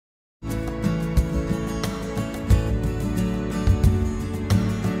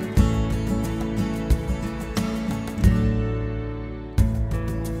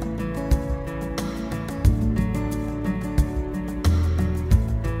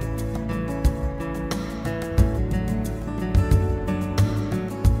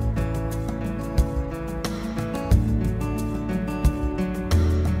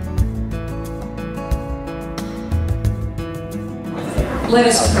Let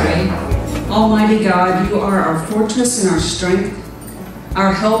us pray. Almighty God, you are our fortress and our strength,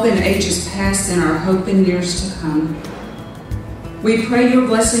 our help in ages past and our hope in years to come. We pray your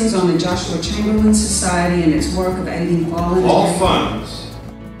blessings on the Joshua Chamberlain Society and its work of aiding fallen. All funds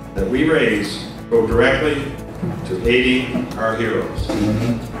that we raise go directly to aiding our heroes.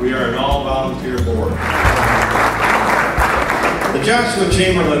 We are an all-volunteer board. The Joshua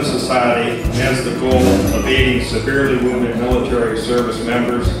Chamberlain Society has the goal of aiding severely wounded military service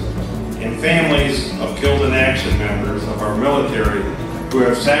members and families of killed in action members of our military who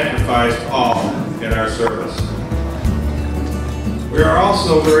have sacrificed all in our service. We are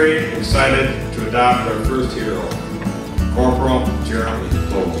also very excited to adopt our first hero, Corporal Jeremy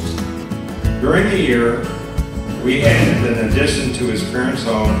Bowles. During the year, we added an addition to his parents'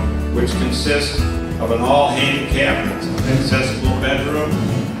 home, which consists of an all-hand cabinet, accessible bedroom,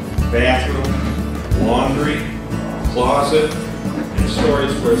 bathroom, laundry, closet, and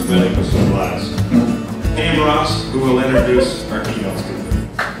storage for his medical supplies. Pam Ross, who will introduce our keynote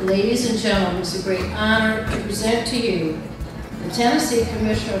speaker. Ladies and gentlemen, it's a great honor to present to you the Tennessee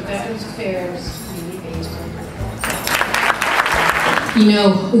Commissioner of Veterans Affairs, Lee Baisberg. You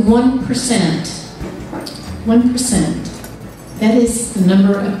know, 1%, that is the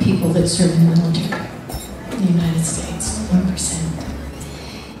number of people that serve in the military in the United States,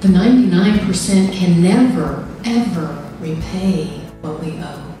 1%. The 99% can never, ever repay what we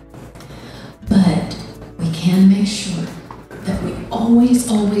owe. But we can make sure that we always,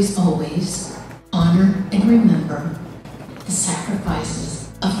 always, always honor and remember the sacrifices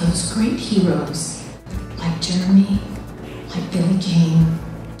of those great heroes like Jeremy, like Billie Jean,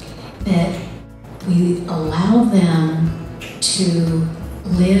 that we allow them to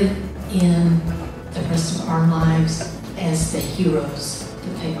live in the rest of our lives as the heroes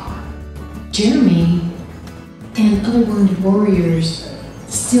that they are. Jeremy and other wounded warriors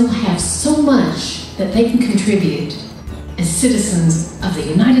still have so much that they can contribute as citizens of the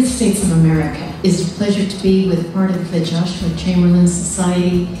United States of America. It's a pleasure to be with part of the Joshua Chamberlain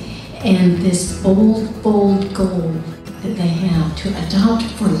Society and this bold, bold goal that they have to adopt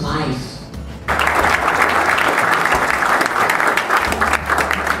for life.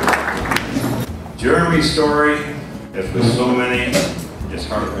 Jeremy's story, as with so many, is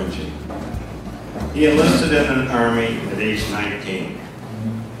heart-wrenching. He enlisted in an army at age 19,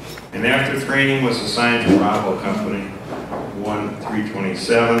 and after training was assigned to Bravo Company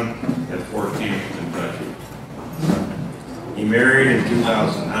 1-327 at Fort Camp, Kentucky. He married in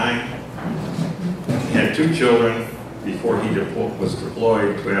 2009. He had 2 children before he was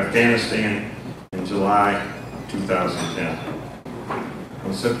deployed to Afghanistan in July 2010.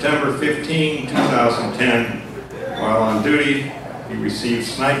 On September 15, 2010, while on duty, he received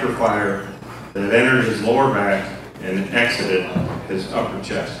sniper fire that entered his lower back and exited his upper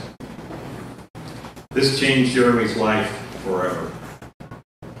chest. This changed Jeremy's life forever.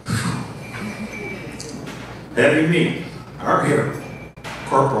 Have you meet our hero,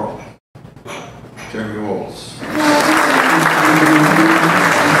 Corporal Jeremy Bowles.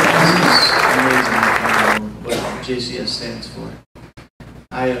 What JCS stands for.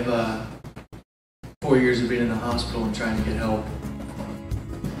 I have 4 years of being in the hospital and trying to get help.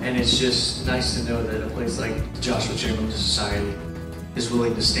 And it's just nice to know that a place like the Joshua Chamberlain Society is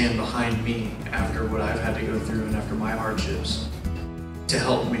willing to stand behind me after what I've had to go through and after my hardships to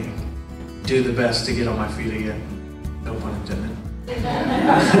help me do the best to get on my feet again. No pun intended.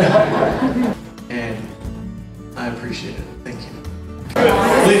 And I appreciate it. Thank you.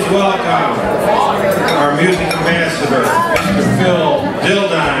 Please welcome our music ambassador, Mr. Phil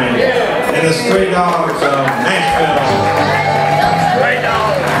Dildine, and the Stray Dogs of Nashville. Stray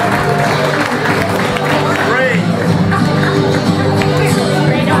Dogs.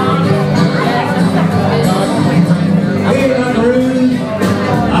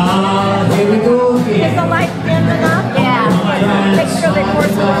 Here we go again. Is the light dim enough? Yeah. Make sure they pour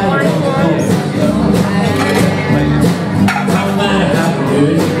some orange ones. No matter how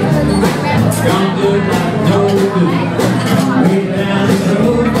good, don't do like no good. Way down the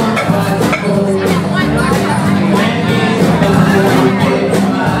road, one by the road. When you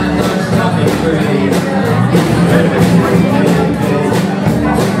find don't stop and pray.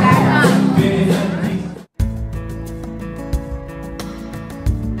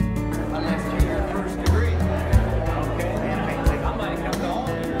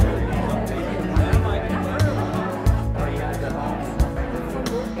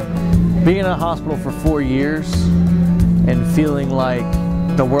 Being in a hospital for 4 years and feeling like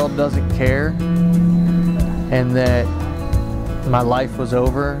the world doesn't care and that my life was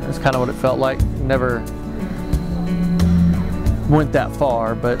over is kind of what it felt like. Never went that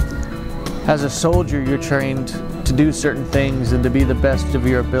far, but as a soldier, you're trained to do certain things and to be the best of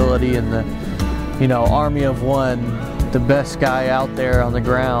your ability in the, you know, army of one, the best guy out there on the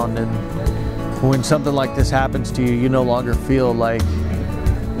ground. And when something like this happens to you, you no longer feel like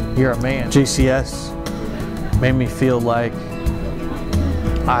you're a man. JCS made me feel like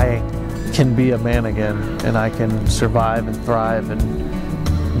I can be a man again, and I can survive and thrive and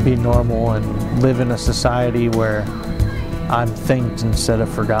be normal and live in a society where I'm thanked instead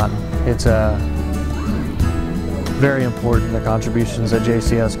of forgotten. It's very important, the contributions that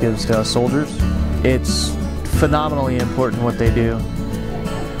JCS gives to us soldiers. It's phenomenally important what they do.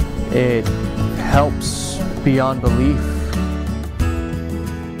 It helps beyond belief